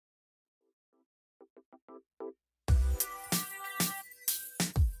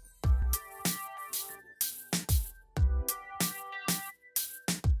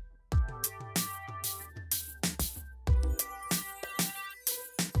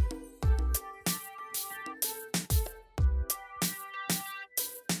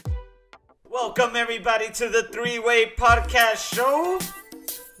Welcome everybody to the Three-Way Podcast Show.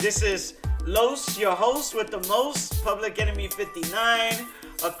 This is Los, your host with the most, Public Enemy 59.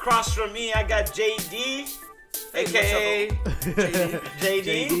 Across from me, I got JD, aka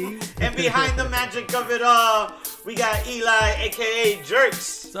JD. And behind the magic of it all, we got Eli, aka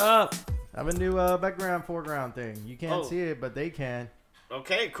Jerks. What's up? I have a new background, foreground thing. You can't see it, but they can.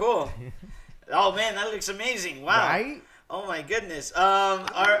 Okay, cool. Oh man, that looks amazing. Wow. Right? Oh my goodness. Our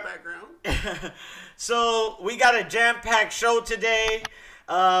background. So we got a jam-packed show today.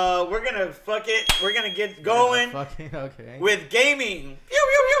 We're gonna We're gonna get going with gaming. Pew,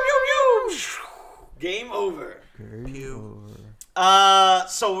 pew, pew, pew, pew. Game over.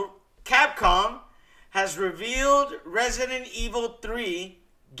 So Capcom has revealed Resident Evil 3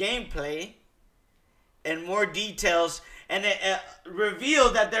 gameplay and more details, and it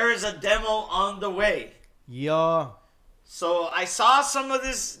revealed that there is a demo on the way. Yeah. So I saw some of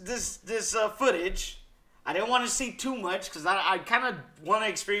this footage. I didn't want to see too much because I kind of want to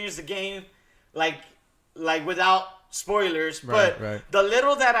experience the game like without spoilers. But the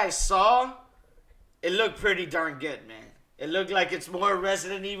little that I saw, it looked pretty darn good, man. It looked like it's more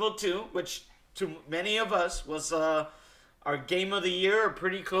Resident Evil 2, which to many of us was our game of the year, or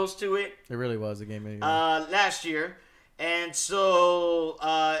pretty close to it. It really was a game of the year. Last year. And so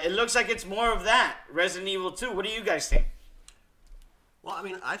it looks like it's more of that, Resident Evil 2. What do you guys think? Well, I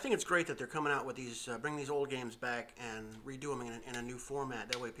mean, I think it's great that they're coming out with these, bring these old games back and redo them in a new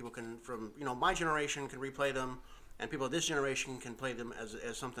format. That way people can, from, my generation can replay them, and people of this generation can play them as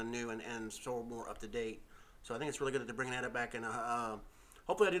something new and so more up to date. So I think it's really good that they're bringing that back, and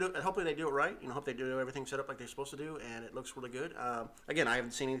hopefully they do it right. Hope they do everything set up like they're supposed to do, and it looks really good. Again, I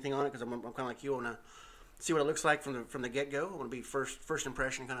haven't seen anything on it because I'm kind of like you. I want to see what it looks like from the get-go. I want to be first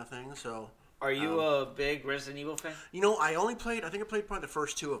impression kind of thing, so... Are you a big Resident Evil fan? I think I played probably the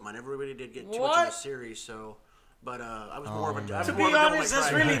first two of them. I never really did get too much of the series, so... But I was more of a... To be honest,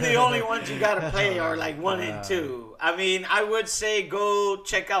 that's really the only ones you gotta play are like 1 and 2. I mean, I would say go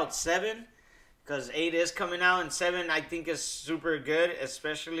check out 7, because 8 is coming out, and 7 I think is super good,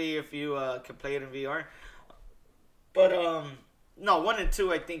 especially if you can play it in VR. But, no, 1 and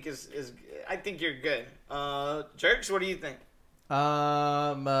 2 I think is I think you're good. Jerks, what do you think?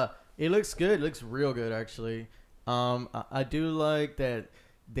 It looks good. It looks real good, actually. I do like that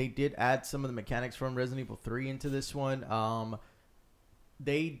they did add some of the mechanics from Resident Evil 3 into this one.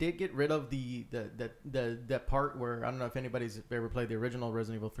 They did get rid of that part where, I don't know if anybody's ever played the original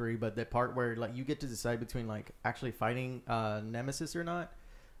Resident Evil 3, but that part where like you get to decide between like actually fighting Nemesis or not.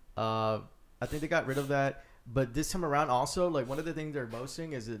 I think they got rid of that. But this time around, also, like, one of the things they're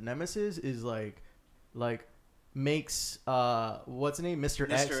boasting is that Nemesis is like makes what's his name, Mr.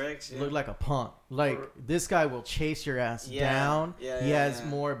 X look like a punk. Like, this guy will chase your ass down. He has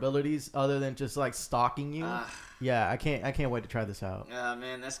more abilities other than just like stalking you. I can't wait to try this out.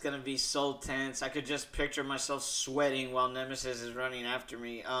 Man, that's gonna be so tense. I could just picture myself sweating while Nemesis is running after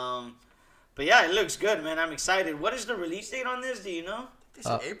me. But yeah, it looks good, man. I'm excited. What is the release date on this? Do you know? They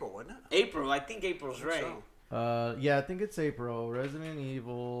said April, wasn't it? April. I think April's right. So. Yeah, I think it's April. Resident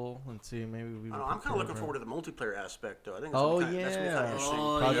Evil. Let's see, maybe we. I'm kind of looking forward to the multiplayer aspect, though. I think that's gonna be kind of interesting.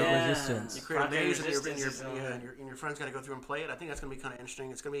 Project Resistance. You create a maze, and your friends got to go through and play it. I think that's going to be kind of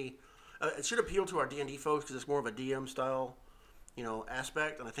interesting. It's going to be. It should appeal to our D&D folks because it's more of a DM style,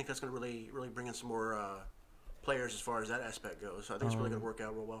 aspect, and I think that's going to really bring in some more players as far as that aspect goes. So I think it's really going to work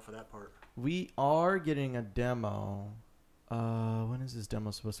out real well for that part. We are getting a demo. When is this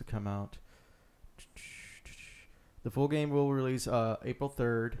demo supposed to come out? The full game will release April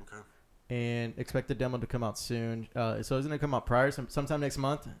 3rd. Okay. And expect the demo to come out soon. So isn't it come out prior, sometime next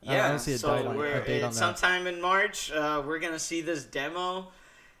month? Yeah, I don't see a date on that. Sometime in March, we're going to see this demo.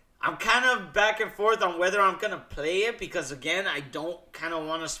 I'm kind of back and forth on whether I'm going to play it because, again, I don't kind of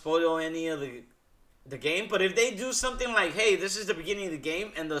want to spoil any of the game. But if they do something like, hey, this is the beginning of the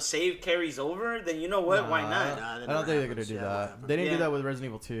game and the save carries over, then you know what? Why not? I don't think they're going to do that. They didn't do that with Resident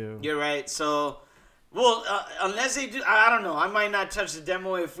Evil 2. You're right. So... Well, unless they do, I don't know. I might not touch the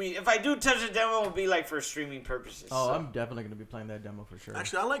demo. If I do touch the demo, it'll be like for streaming purposes. Oh, so. I'm definitely going to be playing that demo for sure.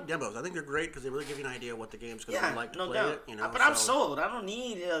 Actually, I like demos. I think they're great because they really give you an idea of what the game's going to be like to play it. But I'm sold. I don't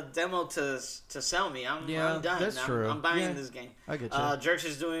need a demo to sell me. I'm done. That's true. I'm buying this game. I get you. Jerks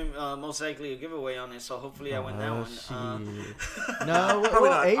is doing most likely a giveaway on it, so hopefully I win that one. No,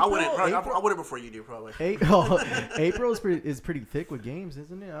 probably not. I'll win it before you do, probably. April is pretty thick with games,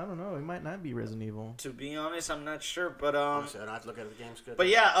 isn't it? I don't know. It might not be Resident Evil. To be honest, I'm not sure, but I have to look at the game's good. But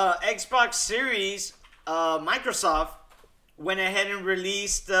yeah, Xbox Series, Microsoft went ahead and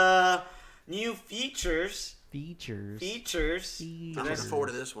released new features features. I'm looking forward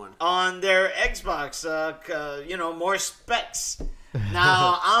to this one. On their Xbox, more specs.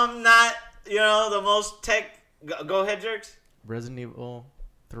 Now, I'm not, the most tech. Go ahead, Jerks. Resident Evil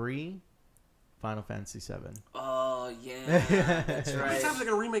 3, Final Fantasy 7. Oh, yeah. That's How many right. times are they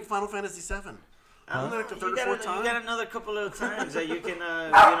going to remake Final Fantasy 7? Isn't that like the third or fourth time? You got another couple of times that you can,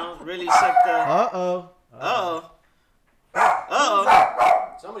 really suck the. Uh-oh. Uh-oh.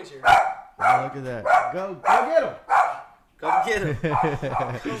 Somebody's here. Oh, look at that. Go get him. Go get him.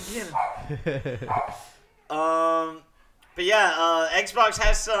 Go get him. But yeah, Xbox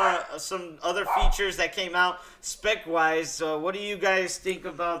has some other features that came out spec-wise. So what do you guys think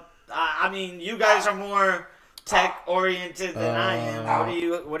about? I mean, you guys are more tech-oriented than I am.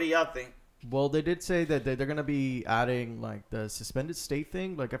 What do y'all think? Well, they did say that they're going to be adding, like, the suspended state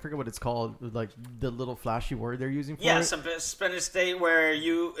thing. Like, I forget what it's called. Like, the little flashy word they're using for it. Yeah, suspended state where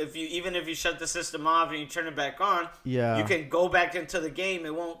if you shut the system off and you turn it back on, yeah, you can go back into the game.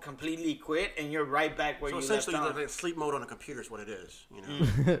 It won't completely quit, and you're right back where you left off. So essentially, sleep mode on a computer is what it is.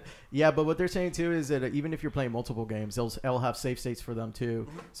 Yeah, but what they're saying, too, is that even if you're playing multiple games, they'll have save states for them, too.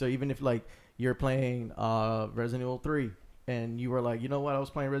 Mm-hmm. So even if, like, you're playing Resident Evil 3, and you were like, you know what, I was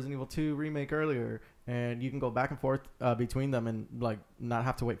playing Resident Evil 2 Remake earlier, and you can go back and forth between them and like not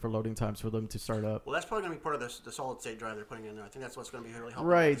have to wait for loading times for them to start up. Well, that's probably going to be part of the solid state drive they're putting in there. I think that's what's going to be really helpful.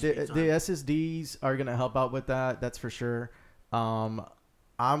 Right, the SSDs are going to help out with that. That's for sure. I'm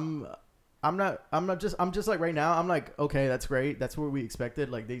just like right now. I'm like, okay, that's great. That's what we expected.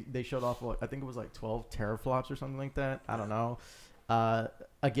 Like they showed off what I think it was like 12 teraflops or something like that. I don't know.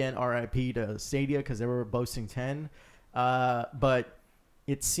 Again, RIP to Stadia because they were boasting 10. But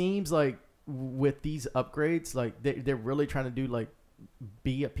it seems like with these upgrades, like they're really trying to do like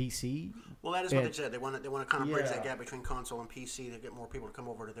be a PC. Well, that is what they said. They want to kind of bridge that gap between console and PC to get more people to come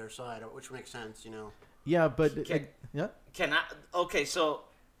over to their side, which makes sense, Yeah, but Okay, so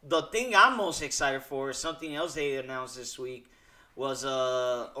the thing I'm most excited for is something else they announced this week was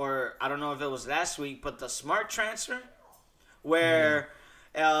or I don't know if it was last week, but the smart transfer, where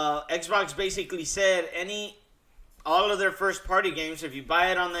Xbox basically said all of their first party games, if you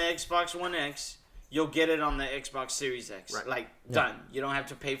buy it on the Xbox One X, you'll get it on the Xbox Series X. Right. Like, done. You don't have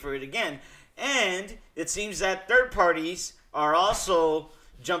to pay for it again. And it seems that third parties are also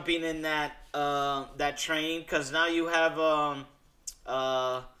jumping in that train, because now you have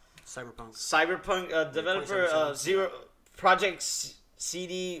Cyberpunk developer Project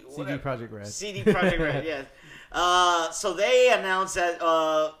CD Projekt Red. CD Projekt Red, yeah. So they announced that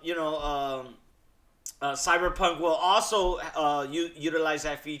Cyberpunk will also utilize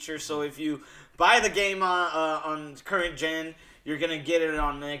that feature. So if you buy the game on current gen, you're gonna get it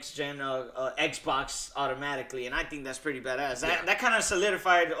on next gen Xbox automatically, and I think that's pretty badass. That kind of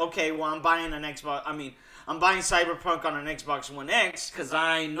solidified. Okay, well, I'm buying Cyberpunk on an Xbox One X because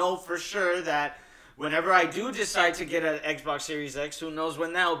I know for sure that whenever I do decide to get an Xbox Series X, who knows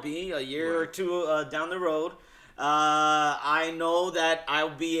when that'll be, a year or two down the road. I know that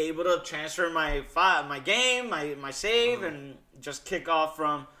I'll be able to transfer my game, my save, and just kick off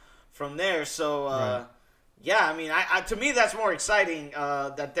from there. So, yeah, I mean, to me that's more exciting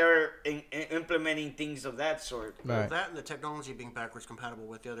that they're implementing things of that sort. Right. Well, that and the technology being backwards compatible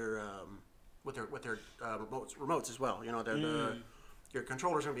with the other with their remotes as well. Your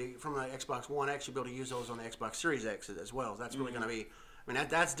controllers are going to be from the Xbox One X. You'll be able to use those on the Xbox Series X as well. That's really going to be. I mean,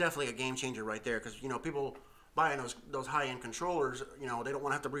 that's definitely a game changer right there, because people buying those high-end controllers, they don't want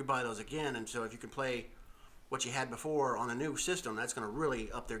to have to rebuy those again. And so if you can play what you had before on a new system, that's going to really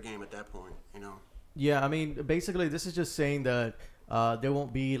up their game at that point, Yeah, I mean, basically this is just saying that there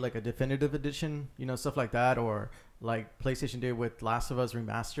won't be like a definitive edition, stuff like that, or like PlayStation did with Last of Us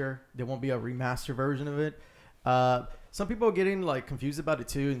Remaster. There won't be a remaster version of it. Some people are getting like confused about it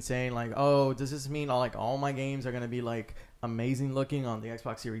too and saying like, oh, does this mean all my games are going to be like amazing looking on the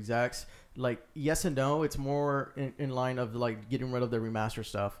Xbox Series X? Like, yes and no. It's more in line of like getting rid of the remaster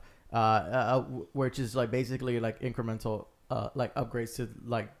stuff, which is like basically like incremental like upgrades to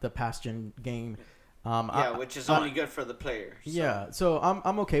like the past gen game. Which is only good for the player. So. Yeah, so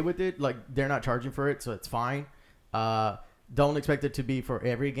I'm okay with it. Like, they're not charging for it, so it's fine. Don't expect it to be for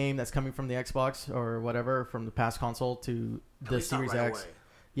every game that's coming from the Xbox or whatever, from the past console to the Series X. Away.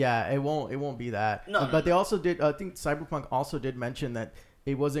 Yeah, it won't be that. But they also did. I think Cyberpunk also did mention that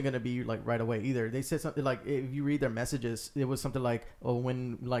it wasn't going to be like right away either. They said something like, if you read their messages, it was something like, oh,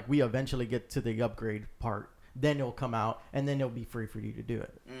 when like we eventually get to the upgrade part, then it'll come out and then it'll be free for you to do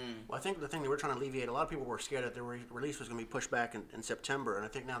it. Well, I think the thing they were trying to alleviate, a lot of people were scared that their release was going to be pushed back in September, and I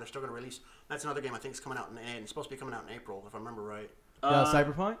think now they're still going to release. That's another game I think is coming out it's supposed to be coming out in April, if I remember right.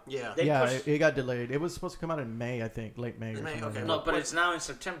 Cyberpunk. Yeah. Yeah, pushed- it got delayed. It was supposed to come out in May, I think, late May. Or May, something okay. like No, that. but it's now in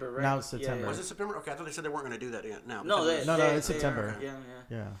September, right? Now it's September. Was it September? Okay, I thought they said they weren't going to do that yet. Now. No, because they, it No, was- it's September. Yeah.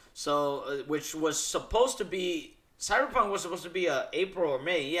 Yeah. So, which was supposed to be Cyberpunk was supposed to be April or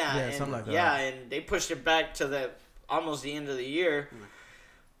May. Yeah. Yeah, and, something like that. Yeah, and they pushed it back to almost the end of the year.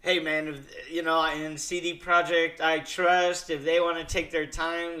 Hey man, if, you know, in CD Projekt, I trust if they want to take their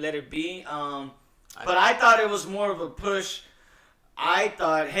time, let it be. But I thought it was more of a push. I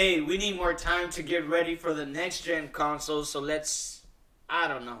thought, hey, we need more time to get ready for the next gen console, so let's, I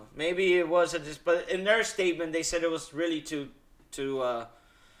don't know, maybe it wasn't just, but in their statement they said it was really to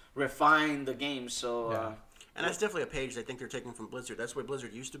refine the game. So and that's definitely a page they think they're taking from Blizzard. That's what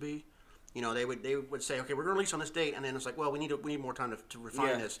Blizzard used to be. You know, they would say, okay, we're going to release on this date, and then it's like, well, we need more time to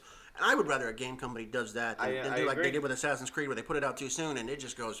refine this. And I would rather a game company does that than do like agree. they did with Assassin's Creed, where they put it out too soon and it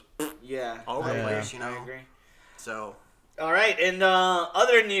just goes all over the Yeah. place. You know, I agree. So All right, in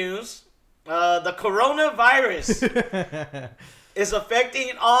other news, the coronavirus is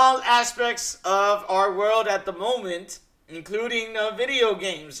affecting all aspects of our world at the moment, including video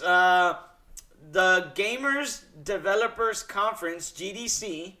games. The Gamers Developers Conference,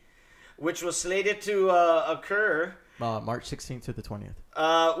 GDC, which was slated to occur March 16th to the 20th.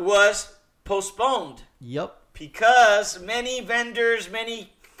 Was postponed Yep. because many vendors,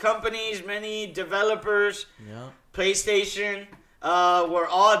 many companies, many developers, Yep. PlayStation, were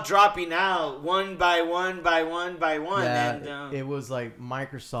all dropping out one by one by one by one. Yeah, And it was like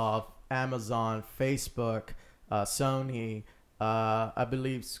Microsoft, Amazon, Facebook, Sony, I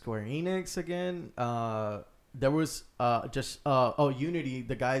believe Square Enix again. There was Unity,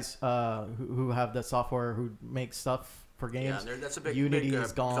 the guys who have the software who make stuff for games. yeah, that's a big Unity big,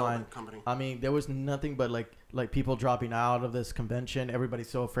 is gone. development company. I mean, there was nothing but like people dropping out of this convention. Everybody's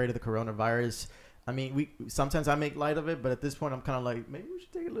so afraid of the coronavirus. I mean, sometimes I make light of it, but at this point, I'm kind of like, maybe we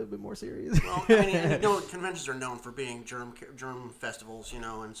should take it a little bit more serious. Well, I mean, and, you know, conventions are known for being germ festivals, you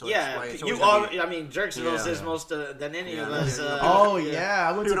know, and so yeah, that's why it's you always all. gonna be- I mean, Jerks knows this Yeah. most than any of Yeah, us. yeah. Oh yeah,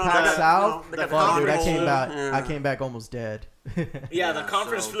 I went to Dude, PAX they got- South. they got the Fuck, dude, I conference came flu. back. Yeah. I came back almost dead. Yeah, Yeah, the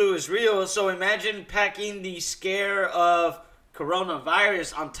conference so- flu is real. So imagine packing the scare of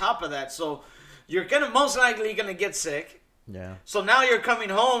coronavirus on top of that. So you're most likely gonna get sick. Yeah. So now you're coming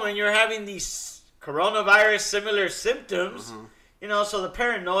home and you're having these coronavirus similar symptoms. Mm-hmm. You know, so the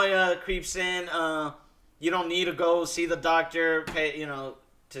paranoia creeps in. You don't need to go see the doctor. Pay, you know,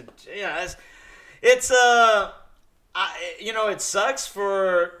 it's you know, it sucks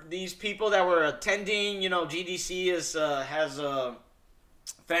for these people that were attending. You know, GDC has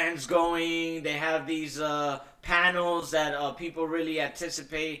fans going. They have these panels that people really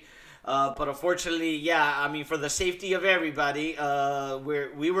anticipate. But unfortunately, yeah, I mean, for the safety of everybody,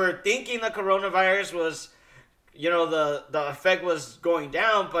 we were thinking the coronavirus was, you know, the effect was going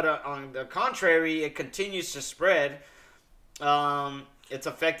down, but on the contrary, it continues to spread. It's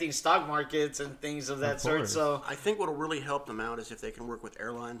affecting stock markets and things of that sort. course. So I think what'll really help them out is if they can work with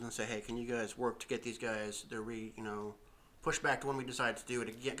airlines and say, hey, can you guys work to get these guys push back to when we decide to do it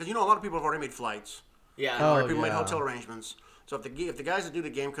again? Because, you know, a lot of people have already made flights. yeah, A lot Oh, of people made yeah. hotel arrangements. So if the guys that do the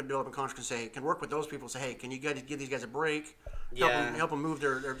game could develop a contract and say, can work with those people, say, hey, can you guys give these guys a break? Yeah. Help them move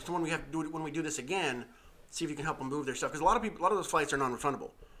their so when we do this again, see if you can help them move their stuff. Because a lot of those flights are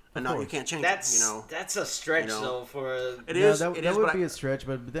non-refundable, and you can't change that's them. You know, that's a stretch You know. though for it Yeah, is. that It is. would But be a stretch,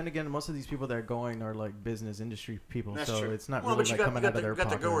 but then again, most of these people that are going are like business industry people, That's so true. it's not well, really but like you coming got out of their the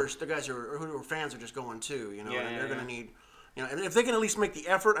pocket. goers, the guys who are fans are just going too. You know, Yeah, and they're yeah, going to yeah. need. You know, and if they can at least make the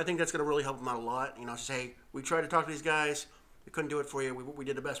effort, I think that's going to really help them out a lot. You know, say we tried to talk to these guys. We couldn't do it for you. We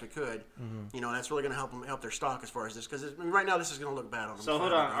did the best we could. Mm-hmm. You know, that's really going to help their stock as far as this, because right now this is going to look bad on them. So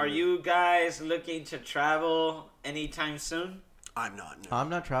hold on, are you guys looking to travel anytime soon? I'm not. No. I'm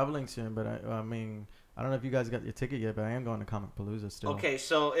not traveling soon, but I mean, I don't know if you guys got your ticket yet, but I am going to Comic Palooza still. Okay,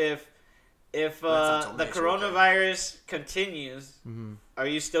 so if That's until the May, so coronavirus continues, Mm-hmm. are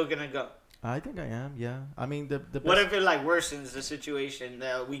you still gonna go? I think I am. Yeah. I mean, the What best- if it like worsens the situation?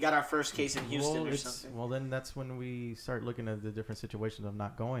 We got our first case in Houston or it's- something. Well, then that's when we start looking at the different situations of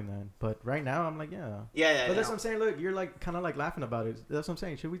not going. Then, but right now, I'm like, yeah. Yeah. But that's what I'm saying. Look, you're like kind of like laughing about it. That's what I'm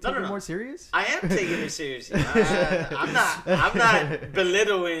saying. Should we No, take no, it no. more serious? I am taking it seriously. I'm not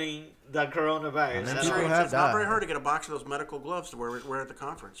belittling the coronavirus. I mean, at It's, people all. have it's not very died. hard to get a box of those medical gloves to wear at the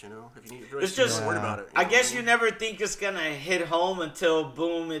conference. You know, if you need, It's just- worried about it. I know guess what you mean? never think it's gonna hit home until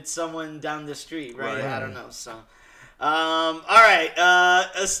boom, it's someone down the street, right? Right. I don't know. So, all right.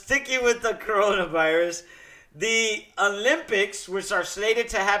 Sticking with the coronavirus, the Olympics, which are slated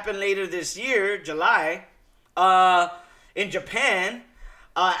to happen later this year, July, in Japan,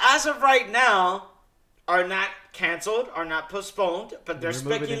 as of right now, are not canceled, are not postponed, but there's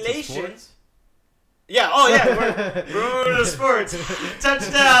We're moving into speculation. sports? Yeah, oh yeah, we're moving to sports.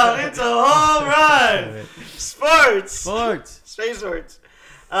 Touchdown, it's a home run. Sports. Space sports.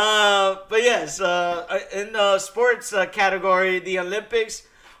 But yes, in the sports category, the Olympics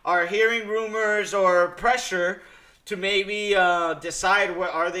are hearing rumors or pressure to maybe decide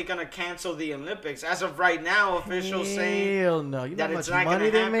what are they going to cancel the Olympics. As of right now, officials saying hell no. You know that how it's much not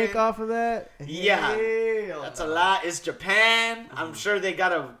money gonna they make happen? off of that? Yeah, Hell that's no. a lot. It's Japan. I'm sure they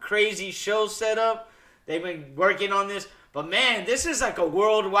got a crazy show set up. They've been working on this. But man, this is like a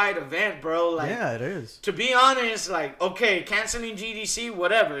worldwide event, bro. Like, yeah, it is. to be honest, like, okay, canceling GDC,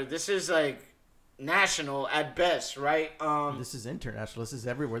 whatever. This is like national at best, right? This is international. This is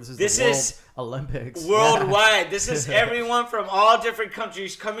everywhere. This is This the World is Olympics. worldwide. This is everyone from all different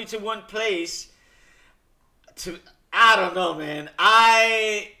countries coming to one place. I don't know, man.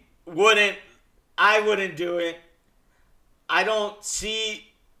 I wouldn't do it. I don't see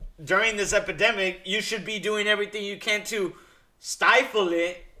during this epidemic, you should be doing everything you can to stifle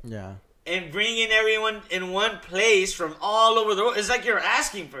it. Yeah. And bringing everyone in one place from all over the world. It's like you're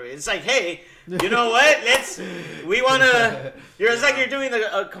asking for it. It's like, hey, you know what? It's like you're doing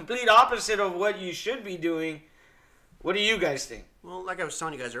a complete opposite of what you should be doing. What do you guys think? Well, like I was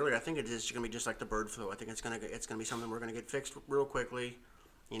telling you guys earlier, I think it is going to be just like the bird flu. I think it's going to be something we're going to get fixed real quickly.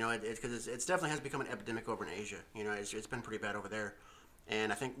 You know, because it definitely has become an epidemic over in Asia. You know, it's been pretty bad over there.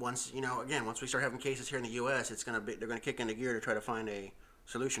 And I think once we start having cases here in the U.S., they're going to kick into gear to try to find a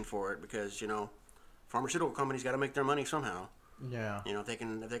solution for it, because pharmaceutical companies got to make their money somehow. Yeah. If they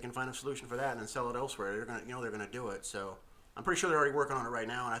can find a solution for that and then sell it elsewhere, they're gonna do it. So I'm pretty sure they're already working on it right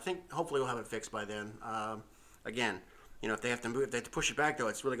now, and I think hopefully we'll have it fixed by then. Again, if they have to push it back, though,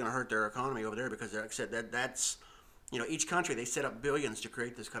 it's really gonna hurt their economy over there, because like I said, that's each country, they set up billions to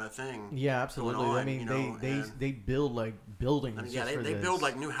create this kind of thing. Yeah, absolutely. On, I mean, they build like buildings. I mean, yeah, they build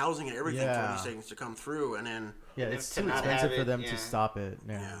like new housing and everything for these things to come through, and then it's to too not expensive have for it, them yeah. to stop it.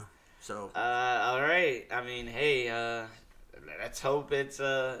 yeah. So All right. I mean, hey, let's hope it's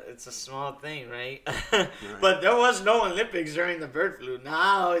a small thing, right? But there was no Olympics during the bird flu.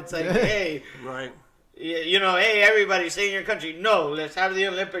 Now it's like, hey, right. Hey, everybody, stay in your country. No, let's have the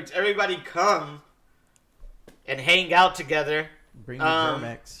Olympics. Everybody come and hang out together. Bring the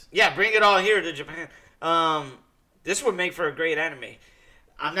Germex. Yeah, bring it all here to Japan. This would make for a great anime.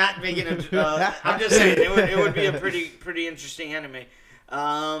 I'm not making a. I'm just saying it would be a pretty interesting anime.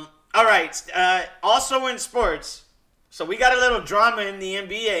 All right. Also in sports, so we got a little drama in the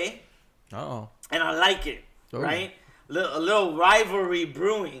NBA. Uh-oh. And I like it. Ooh. Right? A little rivalry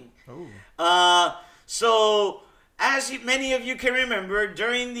brewing. Oh. So, as many of you can remember,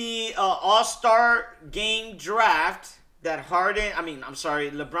 during the All-Star Game draft that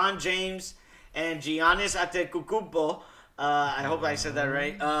LeBron James and Giannis Antetokounmpo, I hope I said that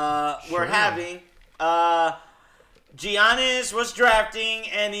right, were having, Giannis was drafting,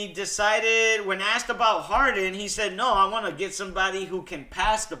 and he decided, when asked about Harden, he said, no, I want to get somebody who can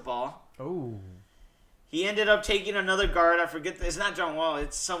pass the ball. Oh. He ended up taking another guard. I forget. It's not John Wall.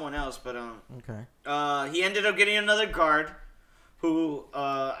 It's someone else. But Okay. he ended up getting another guard who,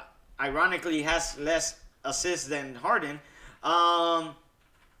 ironically, has less assists than Harden. So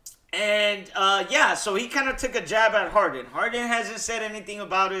he kind of took a jab at Harden. Harden hasn't said anything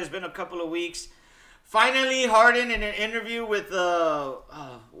about it. It's been a couple of weeks. Finally, Harden, in an interview with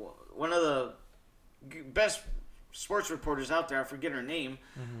one of the best sports reporters out there, I forget her name.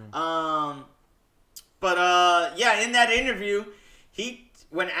 Mm-hmm. In that interview,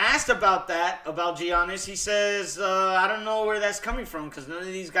 when asked about Giannis, he says, I don't know where that's coming from, because none of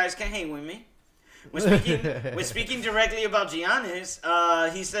these guys can hang with me. When speaking directly about Giannis,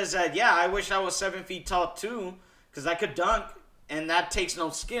 he says that, yeah, I wish I was 7 feet tall too, because I could dunk, and that takes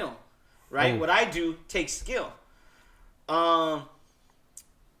no skill, right? Oh. What I do takes skill.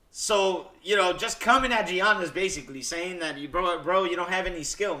 So, just coming at Giannis, basically saying that, bro, you don't have any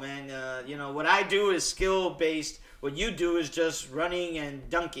skill, man. What I do is skill-based. What you do is just running and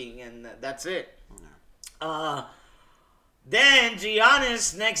dunking, and that's it. Then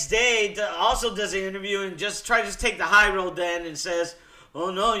Giannis, next day, also does an interview and just tries to take the high road then and says,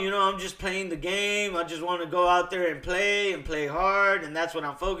 oh, no, I'm just playing the game. I just want to go out there and play hard, and that's what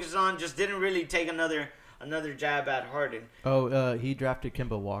I'm focused on. Just didn't really take another jab at Harden. Oh, he drafted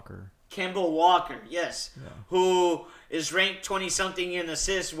Kemba Walker. Kemba Walker, yes. Yeah. Who is ranked 20-something in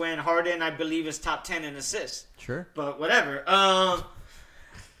assists when Harden, I believe, is top 10 in assists. Sure. But whatever. Harden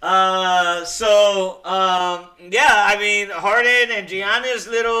and Giannis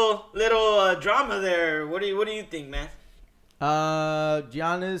little drama there. What do you think, man?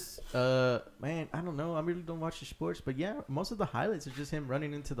 Giannis, man, I don't know. I really don't watch the sports, but yeah, most of the highlights are just him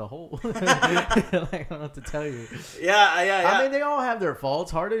running into the hole. Like, I don't know what to tell you. Yeah. I mean, they all have their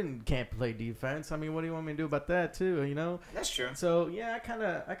faults. Harden can't play defense. I mean, what do you want me to do about that too? You know? That's true. So yeah,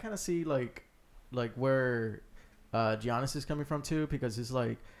 I kind of see like where Giannis is coming from too, because it's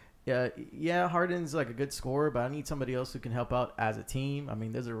like, yeah, Harden's like a good scorer, but I need somebody else who can help out as a team. I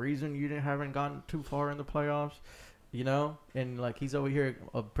mean, there's a reason you haven't gotten too far in the playoffs. You know, and like he's over here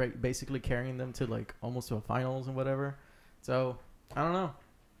basically carrying them to like almost to a finals and whatever. So I don't know.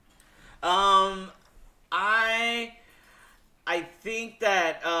 I think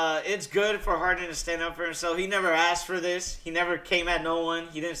that it's good for Harden to stand up for himself. He never asked for this. He never came at no one.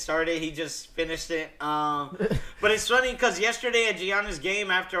 He didn't start it. He just finished it. But it's funny because yesterday at Giannis' game,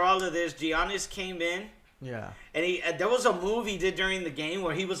 after all of this, Giannis came in. Yeah. And there was a move he did during the game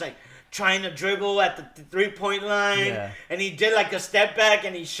where he was like trying to dribble at the 3-point line. Yeah. And he did like a step back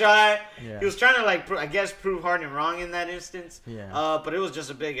and he shot. Yeah. He was trying to like, I guess, prove Harden wrong in that instance. Yeah. But it was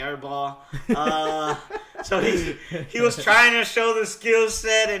just a big air ball. So he was trying to show the skill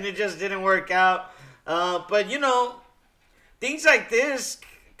set and it just didn't work out. But you know, things like this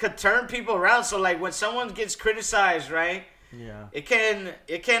could turn people around. So like when someone gets criticized, right? Yeah. It can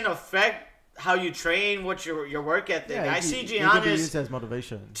affect how you train, what your work ethic. Yeah, I see Giannis. It could be Giannis used as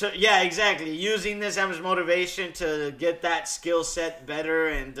motivation. yeah, exactly. Using this as motivation to get that skill set better,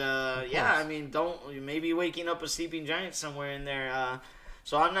 and yeah, I mean, maybe waking up a sleeping giant somewhere in there.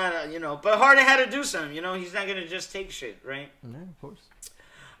 So I'm not, but Harden had to do something. He's not gonna just take shit, right? Yeah, of course.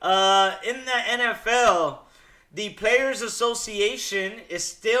 In the NFL, the Players Association is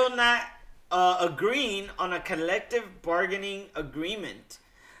still not agreeing on a collective bargaining agreement.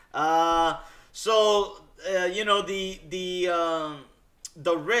 The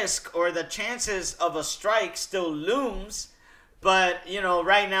risk or the chances of a strike still looms, but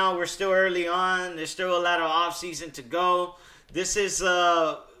right now we're still early on. There's still a lot of off season to go. This is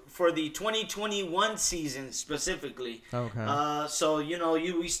for the 2021 season specifically. Okay. So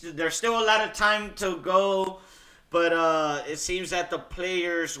there's still a lot of time to go, but it seems that the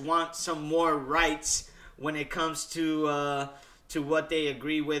players want some more rights when it comes to what they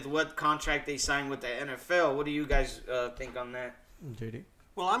agree with, what contract they sign with the NFL. What do you guys think on that? JD?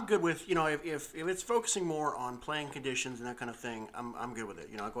 Well, I'm good with, if it's focusing more on playing conditions and that kind of thing, I'm good with it.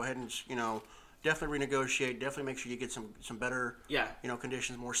 Go ahead and, definitely renegotiate, definitely make sure you get some better,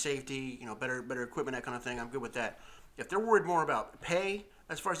 conditions, more safety, better equipment, that kind of thing. I'm good with that. If they're worried more about pay,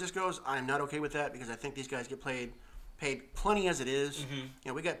 as far as this goes, I'm not okay with that because I think these guys get paid plenty as it is.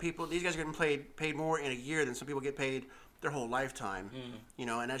 Mm-hmm. We got these guys are getting paid more in a year than some people get paid their whole lifetime,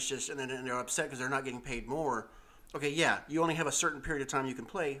 and that's just, and then they're upset because they're not getting paid more. Okay, yeah, you only have a certain period of time you can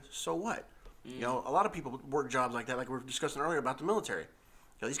play, so what? A lot of people work jobs like that, like we were discussing earlier about the military.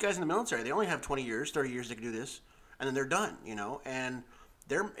 These guys in the military, they only have 20 years, 30 years they can do this, and then they're done, and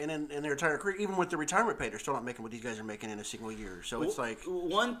they're in their entire career, even with the retirement pay, they're still not making what these guys are making in a single year. So it's like,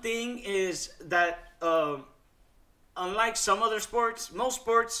 one thing is that unlike some other sports, most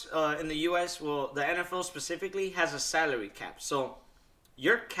sports in the U.S., well, the NFL specifically, has a salary cap. So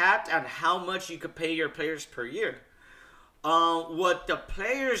you're capped on how much you could pay your players per year. What the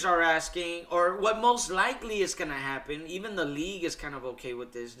players are asking, or what most likely is going to happen, even the league is kind of okay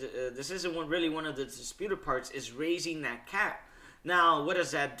with this. This isn't really one of the disputed parts, is raising that cap. Now, what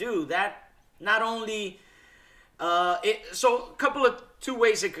does that do? That not only... so a couple of two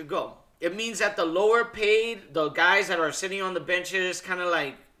ways it could go. It means that the lower paid, the guys that are sitting on the benches, kind of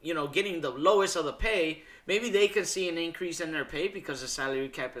like, getting the lowest of the pay, maybe they can see an increase in their pay because the salary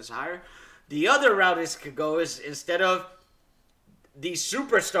cap is higher. The other route it could go is instead of these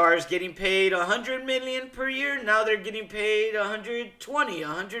superstars getting paid $100 million per year, now they're getting paid 120,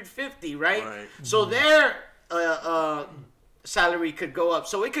 150, right? So their salary could go up.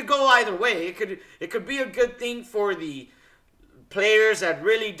 So it could go either way. It could be a good thing for the players that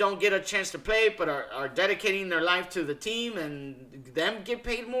really don't get a chance to play but are dedicating their life to the team and them get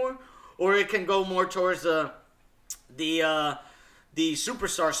paid more, or it can go more towards the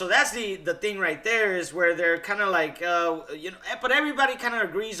superstar. So that's the thing right there, is where they're kind of like but everybody kind of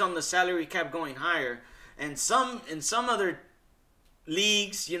agrees on the salary cap going higher, and in some other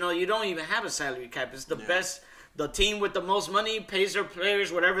leagues, you don't even have a salary cap. It's the best. The team with the most money pays their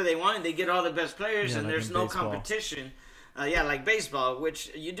players whatever they want, and they get all the best players, and like there's no competition. Like baseball,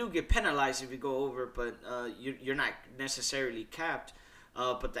 which you do get penalized if you go over, but you're not necessarily capped.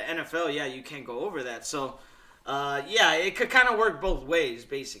 But the NFL, you can't go over that. So, it could kind of work both ways,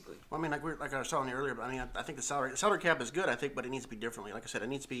 basically. Well, I mean, like I was telling you earlier, but I think the salary cap is good, I think, but it needs to be differently. Like I said, it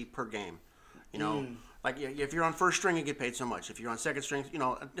needs to be per game. like if you're on first string, you get paid so much. If you're on second string,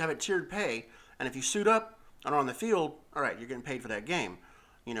 have a tiered pay. And if you suit up and are on the field, all right, you're getting paid for that game.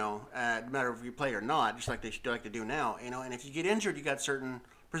 No matter if you play or not, just like they like to do now. And if you get injured, you got certain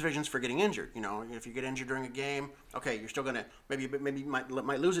provisions for getting injured. If you get injured during a game, okay, you're still gonna maybe you might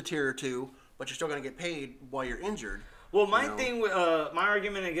lose a tier or two, but you're still gonna get paid while you're injured. Well, my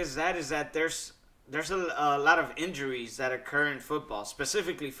argument against that is that there's a lot of injuries that occur in football,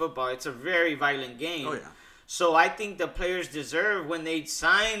 specifically football. It's a very violent game. Oh yeah. So I think the players deserve, when they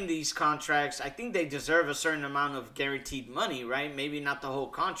sign these contracts, I think they deserve a certain amount of guaranteed money, right? Maybe not the whole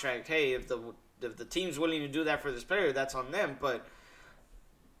contract. Hey, if the team's willing to do that for this player, that's on them. But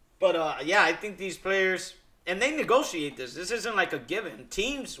yeah, I think these players, and they negotiate this. This isn't like a given.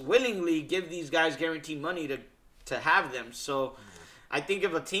 Teams willingly give these guys guaranteed money to have them. So I think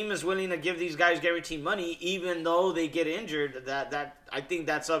if a team is willing to give these guys guaranteed money, even though they get injured, that I think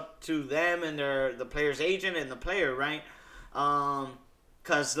that's up to them and the player's agent and the player, right?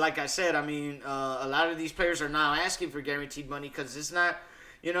 Because like I said, I mean, a lot of these players are now asking for guaranteed money because it's not,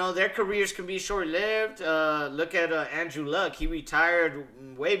 their careers can be short-lived. Look at Andrew Luck. He retired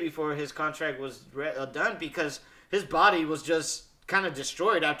way before his contract was done because his body was just kind of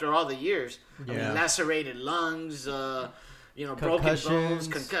destroyed after all the years. Yeah. I mean, lacerated lungs, broken bones.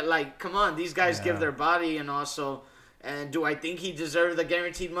 Come on, these guys give their body and also. And do I think he deserved the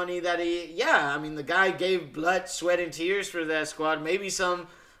guaranteed money that he? Yeah, I mean, the guy gave blood, sweat, and tears for that squad. Maybe some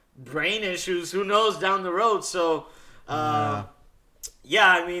brain issues. Who knows down the road? So, yeah,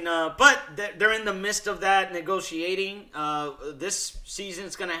 I mean, but they're in the midst of that negotiating. This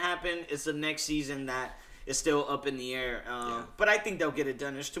season's gonna happen. It's the next season that is still up in the air. But I think they'll get it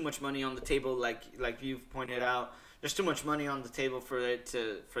done. There's too much money on the table, like you've pointed out. There's too much money on the table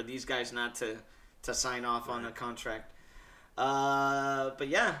for these guys not to sign off on a contract. But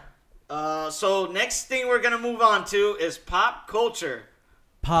yeah. So next thing we're gonna move on to is pop culture.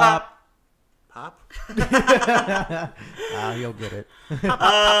 Pop. You'll get it.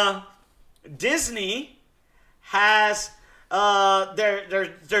 Disney has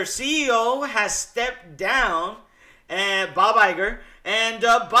their CEO has stepped down, and Bob Iger, and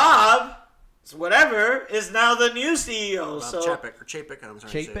Bob whatever is now the new CEO. Bob Chapek, I'm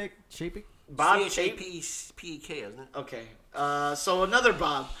sorry. Chapek. Bob Chapek, isn't it? Okay. So another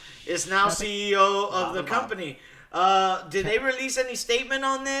Bob is now CEO of the company. Did they release any statement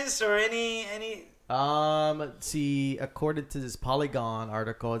on this or any? Let's see. According to this Polygon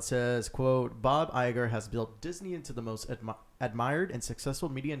article, it says, quote, Bob Iger has built Disney into the most admired and successful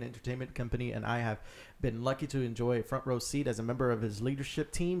media and entertainment company, and I have been lucky to enjoy a front row seat as a member of his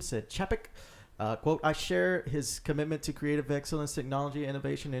leadership team, said Chapek. Quote, I share his commitment to creative excellence, technology,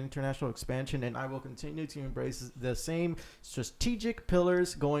 innovation, and international expansion, and I will continue to embrace the same strategic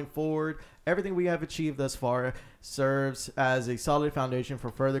pillars going forward. Everything we have achieved thus far serves as a solid foundation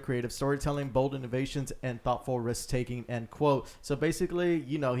for further creative storytelling, bold innovations, and thoughtful risk-taking, end quote. So basically,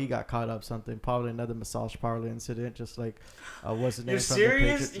 he got caught up something, probably another massage parlor incident, just like what's the name? You're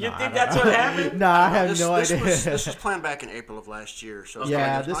serious? You think that's what happened? No, I have no idea. This was planned back in April of last year. So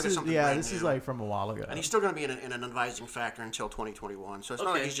this is like from a while ago. And he's still going to be in an advising factor until 2021. So it's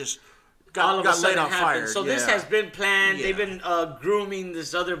not like he's just got laid off, fired. So this has been planned. Yeah. They've been grooming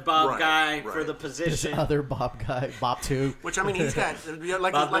this other Bob guy for the position. This other Bob guy, Bob 2. Which, I mean, he's got,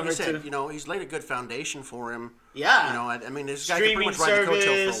 like you said, he's laid a good foundation for him. Yeah. I mean, this guy can pretty much ride the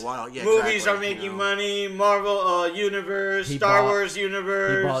coattails for a while. Yeah, movies are making money. Marvel universe, Star Wars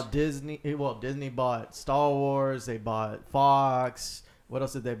universe. He bought Disney. Well, Disney bought Star Wars. They bought Fox. What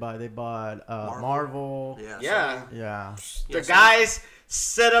else did they buy? They bought Marvel. Yeah. The guys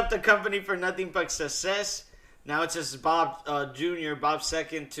set up the company for nothing but success. Now it's just Bob Jr., Bob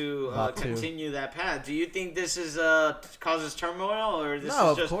second to continue that path. Do you think this is causes turmoil, or this is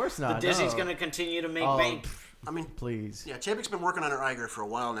just of course not. Disney's going to continue to make bank? I mean, please. Yeah, Chapek's been working under Iger for a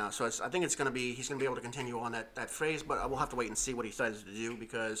while now, so I think he's going to be able to continue on that phase. But we'll have to wait and see what he decides to do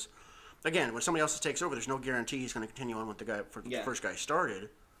because, again, when somebody else takes over, there's no guarantee he's going to continue on with the first guy started.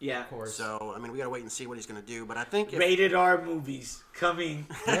 Yeah, of course. So I mean, we got to wait and see what he's going to do. But I think rated R movies coming.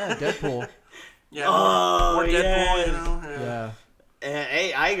 Yeah, Deadpool. Yeah. More Deadpool. Yeah.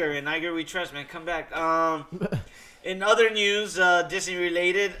 Hey, Iger we trust, man. Come back. In other news, Disney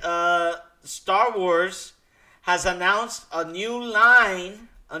related, Star Wars has announced a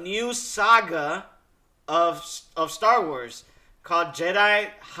new saga of Star Wars called Jedi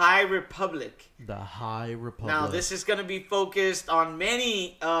High Republic. The High Republic. Now, this is going to be focused on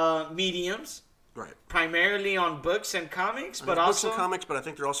many mediums. Right. primarily on books and comics, but Books also and comics, but I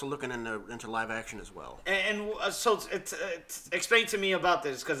think they're also looking into live action as well. so explain to me about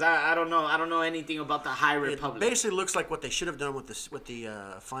this because I don't know anything about the High It Republic. basically looks like what they should have done with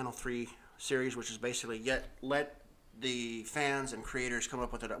the final 3 series, which is basically let the fans and creators come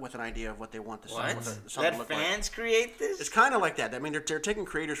up with an idea of what they want the song to Let look fans like. create this? It's kind of like that. I mean, they're taking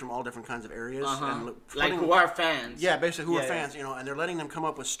creators from all different kinds of areas. And like who are fans? Yeah, basically who are fans, and they're letting them come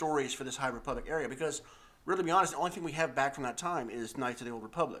up with stories for this High Republic area because, really to be honest, the only thing we have back from that time is Knights of the Old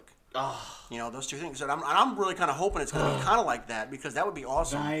Republic. Oh. Those 2 things. And I'm really kind of hoping it's going to be kind of like that because that would be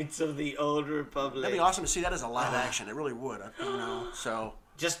awesome. Knights of the Old Republic. That'd be awesome to see that as a live action. It really would. So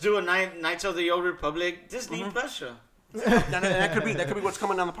just do a Knights of the Old Republic Disney Plus show. and that could be what's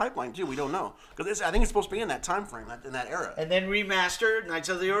coming down the pipeline too. We don't know because I think it's supposed to be in that time frame, in that era. And then remaster Knights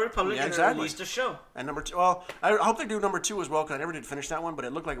of the Old Republic and release the show. And number 2, well, I hope they do number 2 as well because I never did finish that one, but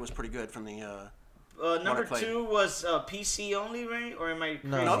it looked like it was pretty good from the. Number 2 was PC only, right? Or am I?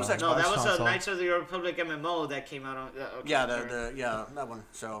 No, it was Xbox. No, that was console. Knights of the Old Republic MMO that came out on. Okay, Yeah, that one.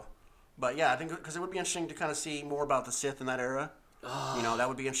 So, but yeah, I think because it would be interesting to kind of see more about the Sith in that era. That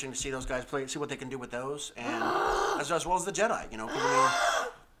would be interesting to see those guys play, see what they can do with those, and as well as the Jedi.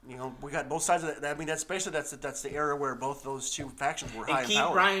 'Cause we got both sides of that. I mean, that's basically that's the era where both those 2 factions were high And in keep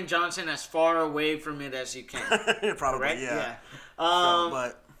power. Rian Johnson as far away from it as you can. Probably, Right? yeah.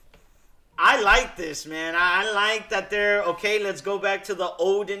 But I like this, man. I like that they're okay. Let's go back to the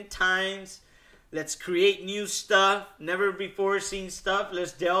olden times. Let's create new stuff, never before seen stuff.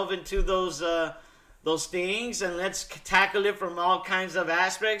 Let's delve into those things and let's tackle it from all kinds of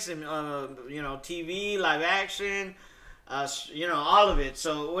aspects and TV, live action, all of it.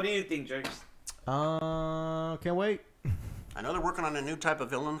 So what do you think, Jerks? Can't wait. I know they're working on a new type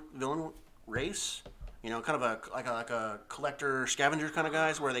of villain race. Kind of like a collector scavenger kind of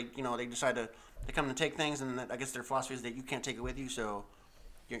guys where they decide to come and take things, and I guess their philosophy is that you can't take it with you, so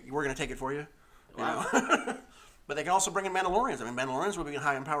we're going to take it for you. Wow. But they can also bring in Mandalorians. I mean, Mandalorians would be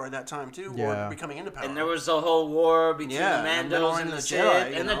high in power at that time too, or be coming into power. And there was a whole war between the Mandos and the Sith,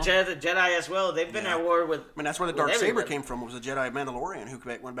 Jedi, and the Jedi as well. They've been at war with. I mean, that's where the dark saber came from. Was a Jedi Mandalorian who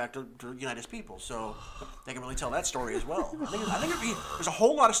went back to unite his people. So they can really tell that story as well. I think there's a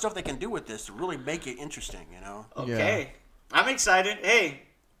whole lot of stuff they can do with this to really make it interesting. Okay, I'm excited. Hey,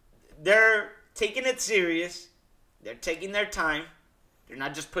 they're taking it serious. They're taking their time. They're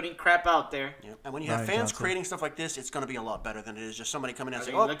not just putting crap out there. Yeah. And when you have fans creating stuff like this, it's going to be a lot better than it is just somebody coming in and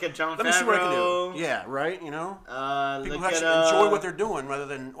saying, look at John let me see what I can Favreau. do. Yeah, right? People who Look actually at, enjoy what they're doing rather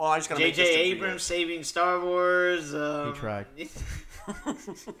than, I just got to make this. J.J. Abrams saving Star Wars. He tried.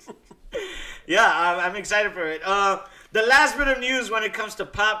 Yeah, I'm excited for it. The last bit of news when it comes to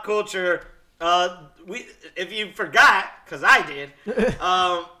pop culture, if you forgot, because I did,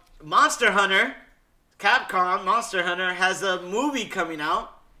 Monster Hunter, Capcom Monster Hunter has a movie coming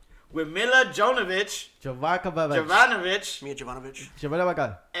out with Mila Jovovich, Mia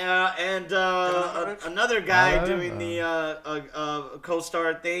Jovanovic. and another guy doing the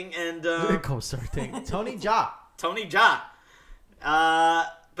co-star thing, and co-star thing. Tony Jaa. Tony Jaa.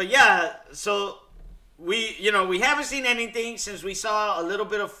 But yeah, so we haven't seen anything since we saw a little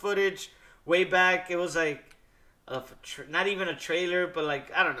bit of footage way back. It was like not even a trailer, but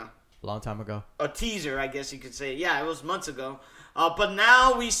like I don't know. Long time ago. A teaser, I guess you could say. Yeah, it was months ago. But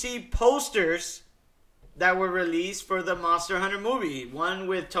now we see posters that were released for the Monster Hunter movie. One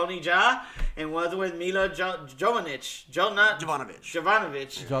with Tony Jaa and one with Mila Jovovich.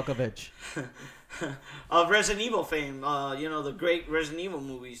 Of Resident Evil fame. The great Resident Evil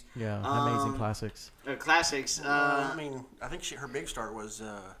movies. Yeah, amazing classics. Classics. I think her big start was,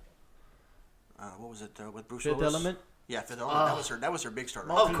 what was it, with Bruce Willis? Fifth Element? Yeah, Fifth Element. That was her big start.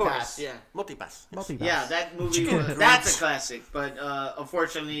 Of course, yeah. Multipass. Yeah, that movie that's a classic. But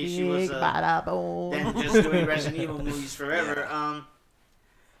unfortunately, she was then just doing Resident Evil movies forever. Yeah.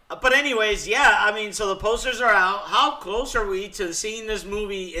 But anyways, so the posters are out. How close are we to seeing this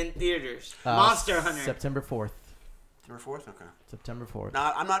movie in theaters? Monster Hunter. September 4th. September 4th? Okay. September 4th.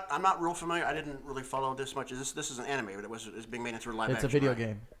 Now, I'm not real familiar. I didn't really follow this much. This is an anime, but it's being made into a live action. It's a video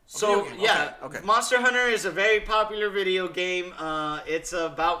game. So, Okay. Monster Hunter is a very popular video game. It's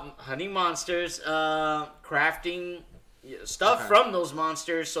about hunting monsters, crafting stuff from those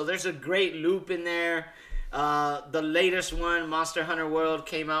monsters. So there's a great loop in there. The latest one, Monster Hunter World,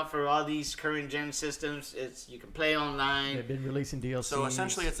 came out for all these current gen systems. You can play online. They've been releasing DLC. So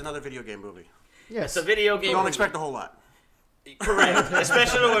essentially, it's another video game movie. Yes. It's a video game. You don't expect a whole lot. Correct.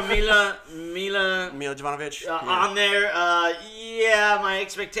 Especially with Mila Jovanovic on there. Yeah, my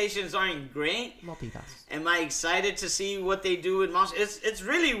expectations aren't great. Multitask. Am I excited to see what they do with Monster? It's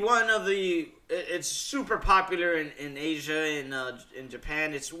really one of the. It's super popular in Asia and in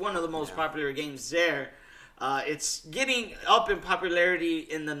Japan. It's one of the most popular games there. It's getting up in popularity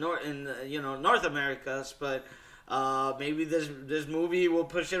in the North Americas, but maybe this movie will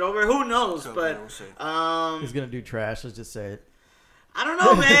push it over. Who knows? But he's gonna do trash. Let's just say it. I don't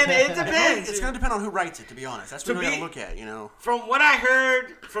know, man. It depends. It's gonna depend on who writes it. To be honest, that's what we gotta look at. From what I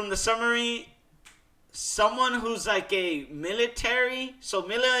heard from the summary, someone who's like a military. So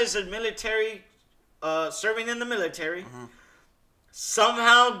Mila is a military, serving in the military. Mm-hmm.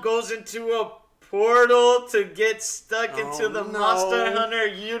 Somehow goes into a portal to get stuck into the Monster Hunter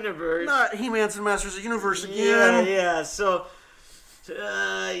universe. Not He-Man's and Masters of the Universe again. Yeah. So,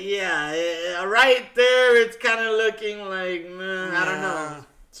 right there, it's kind of looking like, I don't know.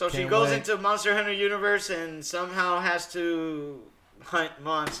 So she goes into Monster Hunter universe and somehow has to hunt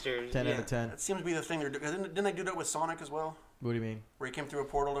monsters. 10 out of 10. That seems to be the thing they're doing. Didn't they do that with Sonic as well? What do you mean? Where he came through a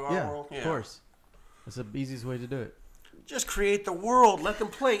portal to our world? Yeah, of course. That's the easiest way to do it. Just create the world. Let them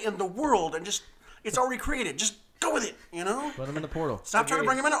play in the world and just... It's already created. Just go with it, Put them in the portal. Stop trying to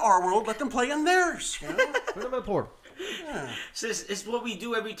bring them into our world. Let them play in theirs, Put them in the portal. Yeah. So it's what we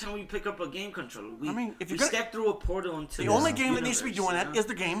do every time we pick up a game controller. If we step through a portal into the only game that needs to be doing that is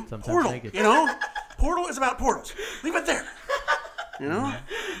the game Sometimes Portal. Portal is about portals. Leave it there.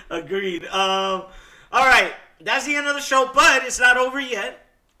 Agreed. All right, that's the end of the show, but it's not over yet.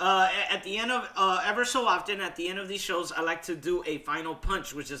 At the end of ever so often at the end of these shows, I like to do a final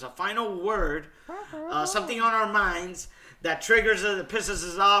punch, which is a final word, something on our minds that triggers us, that pisses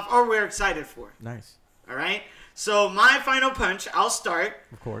us off, or we're excited for. Nice. All right. So my final punch, I'll start.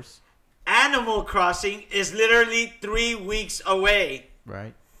 Of course. Animal Crossing is literally 3 weeks away.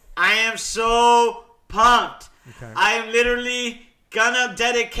 Right. I am so pumped. Okay. I am literally gonna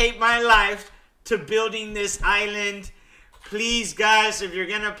dedicate my life to building this island. Please, guys, if you're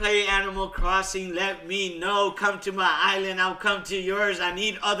going to play Animal Crossing, let me know. Come to my island. I'll come to yours. I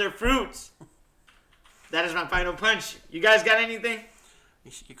need other fruits. That is my final punch. You guys got anything?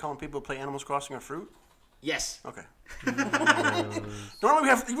 You calling people who play Animal Crossing a fruit? Yes. Okay. Normally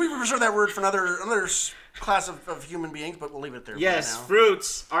we reserve that word for another class of human beings, but we'll leave it there. Yes, for now.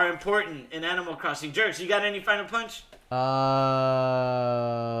 Fruits are important in Animal Crossing. Jerks, you got any final punch?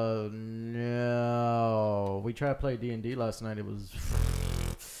 No. We tried to play D&D last night. It was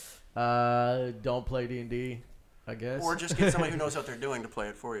don't play D&D, I guess. Or just get somebody who knows what they're doing to play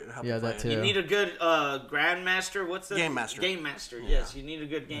it for you. To help you play that too. You need a good grandmaster. What's the game master? Game master. Yes, you need a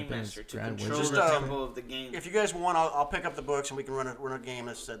good game master to control the tempo of the game. If you guys want, I'll pick up the books and we can run a game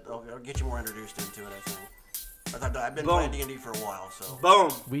that I'll get you more introduced into it. I think. I've been playing D&D for a while, so. Boom.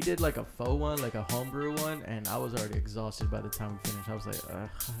 We did like a faux one, like a homebrew one, and I was already exhausted by the time we finished. I was like, I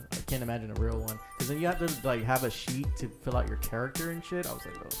can't imagine a real one. Because then you have to like have a sheet to fill out your character and shit. I was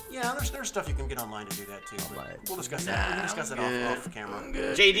like, oh. Yeah, there's stuff you can get online to do that too. We'll discuss that. We can discuss that off camera.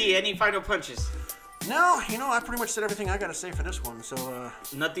 JD, any final punches? No, I pretty much said everything I got to say for this one. So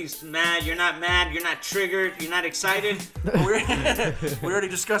nothing's mad. You're not mad. You're not triggered. You're not excited. We already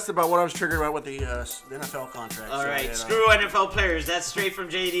discussed about what I was triggered about with the NFL contract. All right, screw NFL players. That's straight from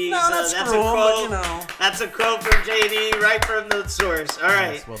JD. No, that's a quote. That's a quote from JD, right from the source. All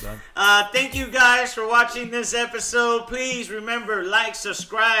right. Yes, well done. Thank you guys for watching this episode. Please remember, like,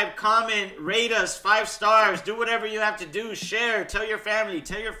 subscribe, comment, rate us 5 stars. Do whatever you have to do. Share. Tell your family.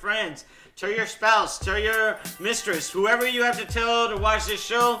 Tell your friends. Tell your spouse, tell your mistress, whoever you have to tell to watch this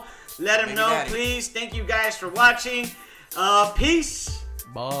show, let them know, Daddy. Please. Thank you guys for watching. Peace.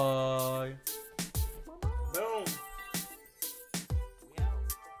 Bye. Boom.